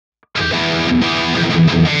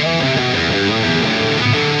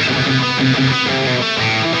What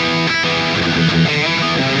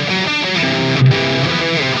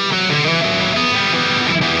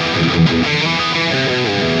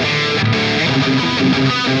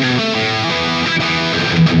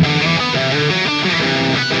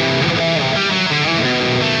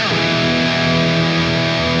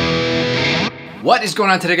is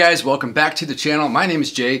going on today, guys? Welcome back to the channel. My name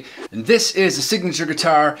is Jay, and this is a signature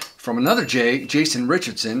guitar from another Jay, Jason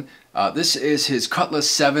Richardson. This is his Cutlass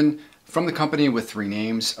 7 from the company with 3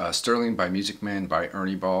 names. Sterling by Music Man by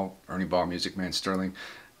Ernie Ball, Music Man, Sterling.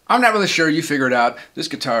 I'm not really sure, you figure it out. This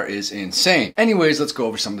guitar is insane. Anyways, let's go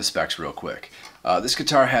over some of the specs real quick. This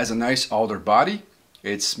guitar has a nice alder body.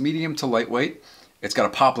 It's medium to lightweight. It's got a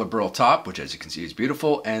poplar burl top, which as you can see is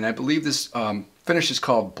beautiful, and I believe this finish is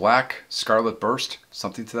called Black Scarlet Burst,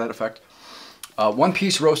 something to that effect.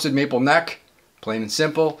 One-piece roasted maple neck, plain and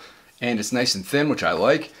simple, and it's nice and thin, which I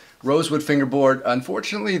like. Rosewood fingerboard.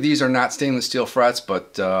 Unfortunately, these are not stainless steel frets,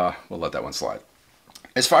 but we'll let that one slide.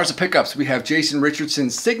 As far as the pickups, we have Jason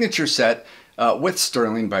Richardson's signature set with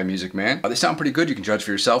Sterling by Music Man. They sound pretty good, you can judge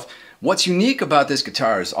for yourself. What's unique about this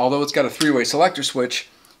guitar is, although it's got a 3-way selector switch,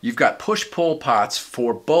 you've got push-pull pots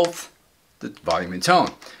for both the volume and tone.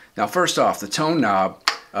 Now first off, the tone knob,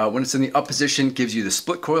 when it's in the up position, gives you the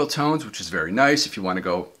split coil tones, which is very nice if you want to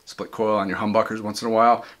go split coil on your humbuckers once in a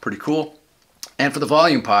while. Pretty cool. And for the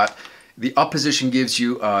volume pot, the up position gives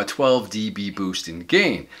you a 12 dB boost in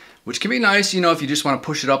gain, which can be nice, you know, if you just want to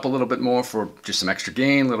push it up a little bit more for just some extra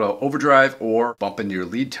gain, a little overdrive, or bump into your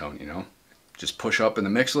lead tone, you know. Just push up in the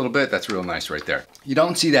mix a little bit. That's real nice right there. You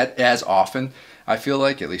don't see that as often, I feel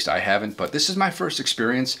like, at least I haven't, but this is my first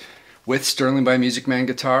experience with Sterling by Music Man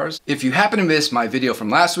guitars. If you happen to miss my video from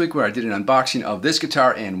last week where I did an unboxing of this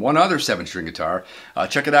guitar and one other 7-string guitar,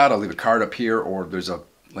 check it out. I'll leave a card up here or there's a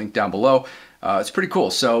link down below. It's pretty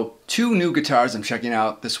cool. So 2 new guitars I'm checking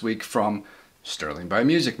out this week from Sterling by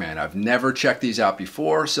Music Man. I've never checked these out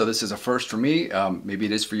before, so this is a first for me. Maybe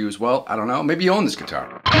it is for you as well. I don't know. Maybe you own this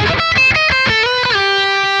guitar.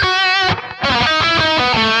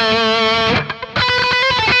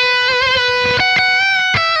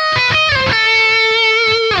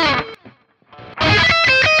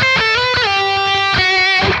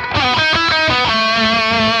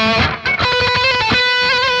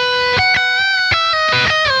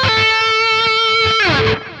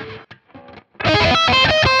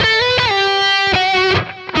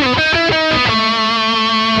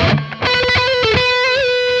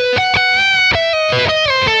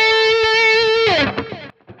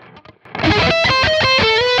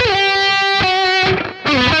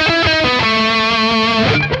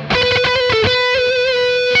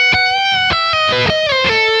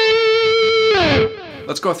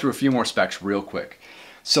 Let's go through a few more specs real quick.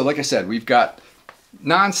 So like I said, we've got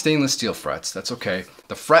non-stainless steel frets. That's okay.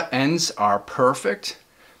 The fret ends are perfect.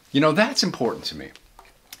 You know, that's important to me.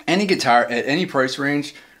 Any guitar at any price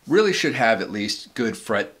range really should have at least good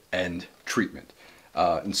fret end treatment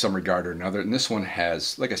in some regard or another. And this one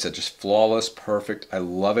has, like I said, just flawless, perfect. I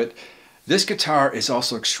love it. This guitar is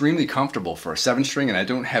also extremely comfortable for a 7-string, and I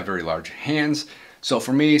don't have very large hands. So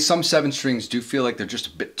for me, some 7-strings do feel like they're just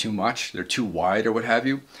a bit too much. They're too wide or what have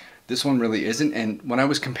you. This one really isn't. And when I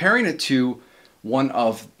was comparing it to one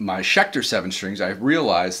of my Schecter 7-strings, I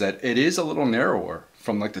realized that it is a little narrower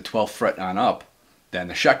from like the 12th fret on up than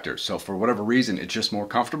the Schecter. So for whatever reason, it's just more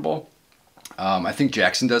comfortable. I think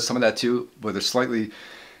Jackson does some of that too, with a slightly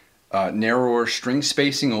narrower string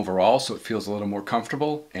spacing overall, so it feels a little more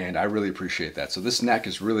comfortable, and I really appreciate that. So this neck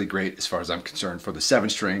is really great as far as I'm concerned for the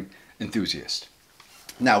 7-string enthusiast.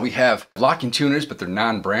 Now we have locking tuners, but they're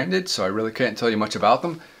non-branded, so I really can't tell you much about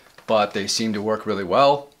them, but they seem to work really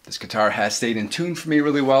well. This guitar has stayed in tune for me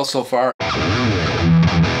really well so far.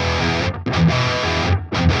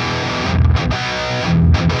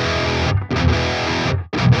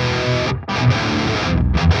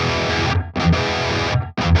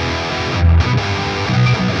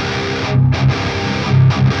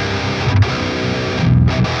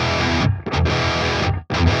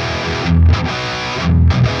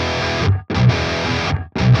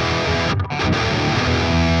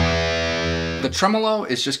 The tremolo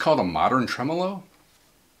is just called a modern tremolo.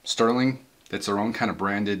 Sterling, it's their own kind of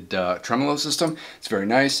branded tremolo system. It's very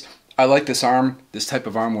nice. I like this arm, this type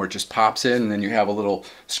of arm where it just pops in and then you have a little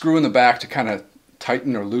screw in the back to kind of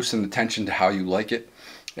tighten or loosen the tension to how you like it.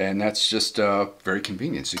 And that's just very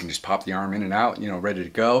convenient. So you can just pop the arm in and out, you know, ready to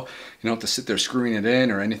go. You don't have to sit there screwing it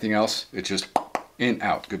in or anything else. It's just in,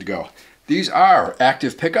 out, good to go. These are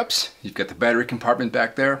active pickups. You've got the battery compartment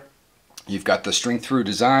back there. You've got the string through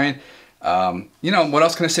design. You know, what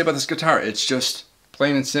else can I say about this guitar? It's just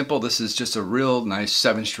Plain and simple, this is just a real nice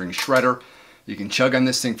 7-string shredder. You can chug on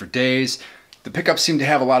this thing for days. The pickups seem to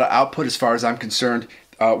have a lot of output as far as I'm concerned.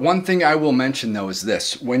 One thing I will mention though is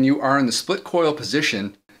this: when you are in the split coil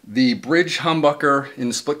position, the bridge humbucker in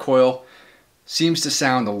the split coil seems to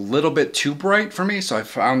sound a little bit too bright for me, so I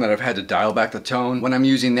found that I've had to dial back the tone when I'm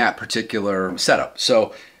using that particular setup.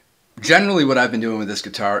 So generally what I've been doing with this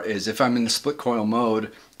guitar is if I'm in the split coil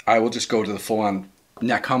mode, I will just go to the full-on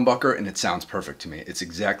neck humbucker and it sounds perfect to me. It's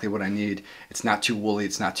exactly what I need. It's not too woolly,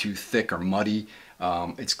 it's not too thick or muddy.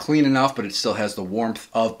 It's clean enough, but it still has the warmth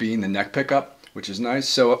of being the neck pickup, which is nice.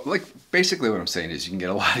 So like basically what I'm saying is you can get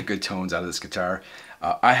a lot of good tones out of this guitar.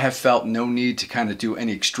 I have felt no need to kind of do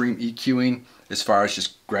any extreme EQing as far as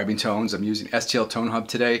just grabbing tones. I'm using STL Tone Hub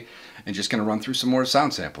today and just going to run through some more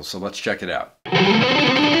sound samples. So let's check it out.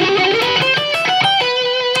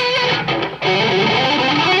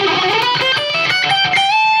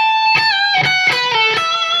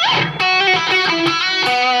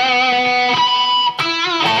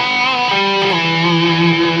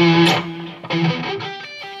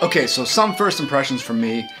 Okay, so some first impressions from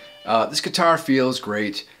me. This guitar feels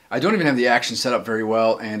great. I don't even have the action set up very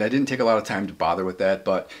well, and I didn't take a lot of time to bother with that,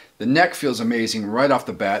 but the neck feels amazing right off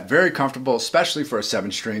the bat. Very comfortable, especially for a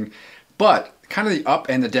 7-string. But kind of the up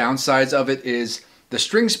and the downsides of it is the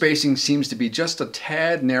string spacing seems to be just a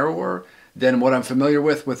tad narrower than what I'm familiar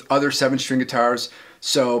with other 7-string guitars.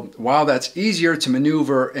 So while that's easier to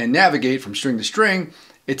maneuver and navigate from string to string,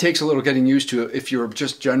 it takes a little getting used to if you're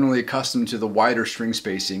just generally accustomed to the wider string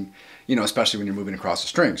spacing, you know, especially when you're moving across the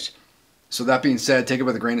strings. So that being said, take it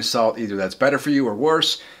with a grain of salt. Either that's better for you or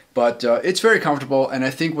worse, but it's very comfortable, and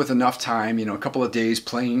I think with enough time, you know, a couple of days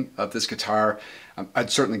playing this guitar,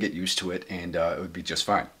 I'd certainly get used to it, and it would be just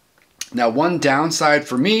fine. Now, one downside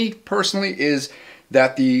for me personally is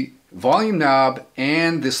that the volume knob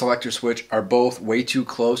and the selector switch are both way too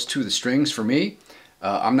close to the strings for me.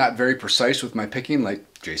 I'm not very precise with my picking like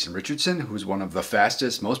Jason Richardson, who's one of the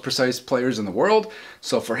fastest, most precise players in the world.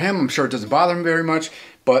 So for him, I'm sure it doesn't bother him very much,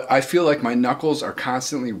 but I feel like my knuckles are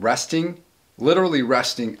constantly resting, literally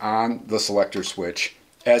resting on the selector switch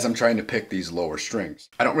as I'm trying to pick these lower strings.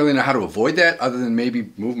 I don't really know how to avoid that other than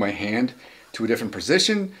maybe move my hand to a different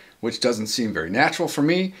position, which doesn't seem very natural for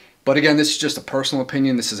me. But again, this is just a personal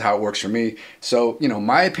opinion. This is how it works for me. So, you know,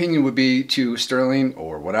 my opinion would be to Sterling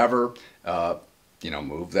or whatever, you know,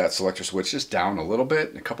 move that selector switch just down a little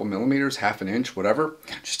bit, a couple millimeters, half an inch, whatever,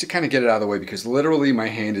 just to kind of get it out of the way, because literally my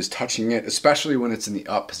hand is touching it, especially when it's in the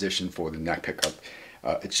up position for the neck pickup.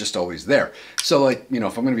 It's just always there. So like, you know,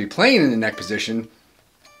 if I'm going to be playing in the neck position,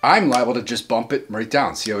 I'm liable to just bump it right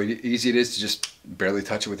down. See how easy it is to just barely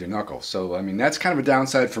touch it with your knuckle. So, I mean, that's kind of a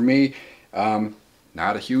downside for me.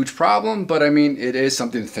 Not a huge problem, but I mean, it is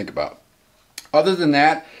something to think about. Other than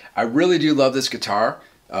that, I really do love this guitar.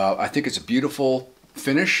 I think it's a beautiful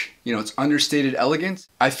finish. You know, it's understated elegance.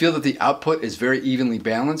 I feel that the output is very evenly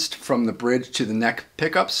balanced from the bridge to the neck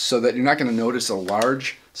pickups, so that you're not going to notice a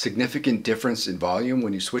large, significant difference in volume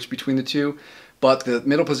when you switch between the two. But the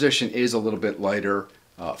middle position is a little bit lighter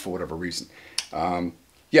for whatever reason.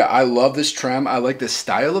 Yeah, I love this trem. I like this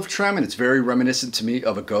style of trem, and it's very reminiscent to me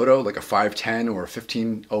of a Goto, like a 510 or a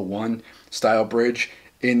 1501 style bridge,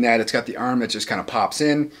 in that it's got the arm that just kind of pops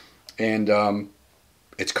in, and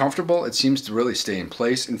it's comfortable. It seems to really stay in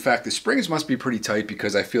place. In fact, the springs must be pretty tight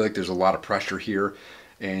because I feel like there's a lot of pressure here,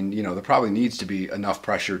 and you know, there probably needs to be enough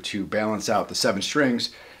pressure to balance out the 7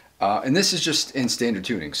 strings. And this is just in standard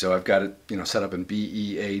tuning, so I've got it, you know, set up in B,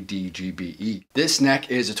 E, A, D, G, B, E. This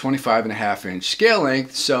neck is a 25.5-inch scale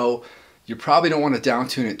length, so you probably don't want to down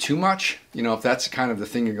tune it too much. You know, if that's kind of the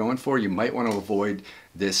thing you're going for, you might want to avoid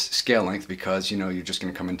this scale length because, you know, you're just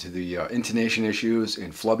going to come into the intonation issues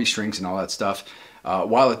and flubby strings and all that stuff.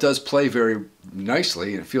 While it does play very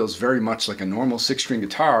nicely and it feels very much like a normal 6-string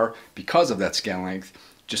guitar because of that scale length,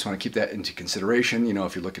 just want to keep that into consideration, you know,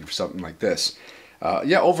 if you're looking for something like this.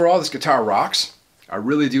 Yeah, overall this guitar rocks. I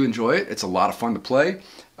really do enjoy it. It's a lot of fun to play.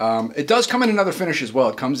 It does come in another finish as well.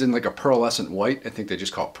 It comes in like a pearlescent white. I think they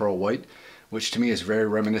just call it pearl white, which to me is very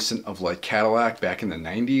reminiscent of like Cadillac back in the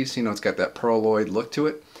 90s. You know, it's got that pearloid look to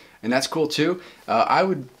it, and that's cool too. I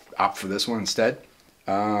would opt for this one instead.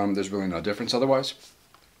 There's really no difference otherwise.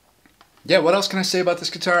 Yeah, what else can I say about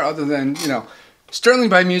this guitar other than, you know, Sterling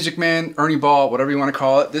by Music Man, Ernie Ball, whatever you want to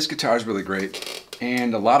call it. This guitar is really great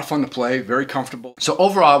and a lot of fun to play, very comfortable. So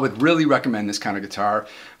overall, I would really recommend this kind of guitar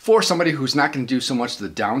for somebody who's not going to do so much of the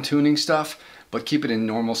down tuning stuff, but keep it in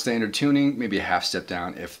normal standard tuning, maybe a half step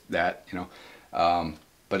down if that, you know.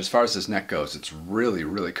 But as far as this neck goes, it's really,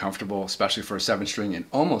 really comfortable, especially for a 7-string, and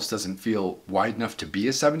almost doesn't feel wide enough to be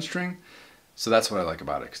a 7-string. So that's what I like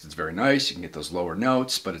about it, because it's very nice. You can get those lower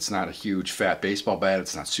notes, but it's not a huge fat baseball bat.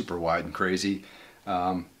 It's not super wide and crazy.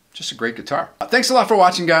 Just a great guitar. Thanks a lot for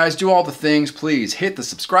watching, guys. Do all the things. Please hit the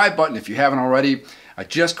subscribe button if you haven't already. I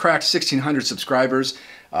just cracked 1,600 subscribers.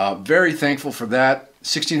 Very thankful for that.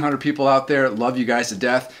 1,600 people out there. Love you guys to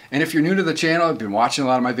death. And if you're new to the channel, I've been watching a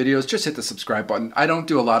lot of my videos, just hit the subscribe button. I don't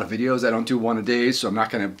do a lot of videos. I don't do one a day, so I'm not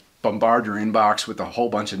going to bombard your inbox with a whole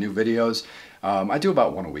bunch of new videos. I do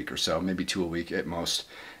about one a week or so, maybe 2 a week at most.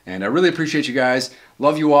 And I really appreciate you guys.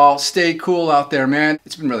 Love you all. Stay cool out there, man.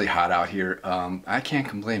 It's been really hot out here. I can't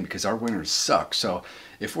complain because our winters suck. So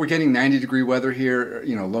if we're getting 90-degree weather here,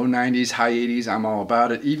 you know, low 90s, high 80s, I'm all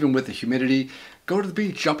about it. Even with the humidity, go to the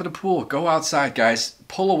beach, jump in the pool, go outside, guys.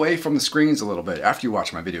 Pull away from the screens a little bit after you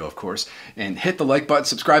watch my video, of course. And hit the like button,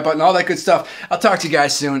 subscribe button, all that good stuff. I'll talk to you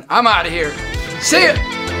guys soon. I'm out of here. See ya!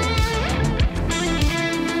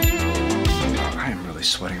 I am really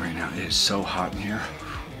sweating right now. It is so hot in here.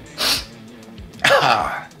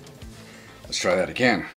 Let's try that again.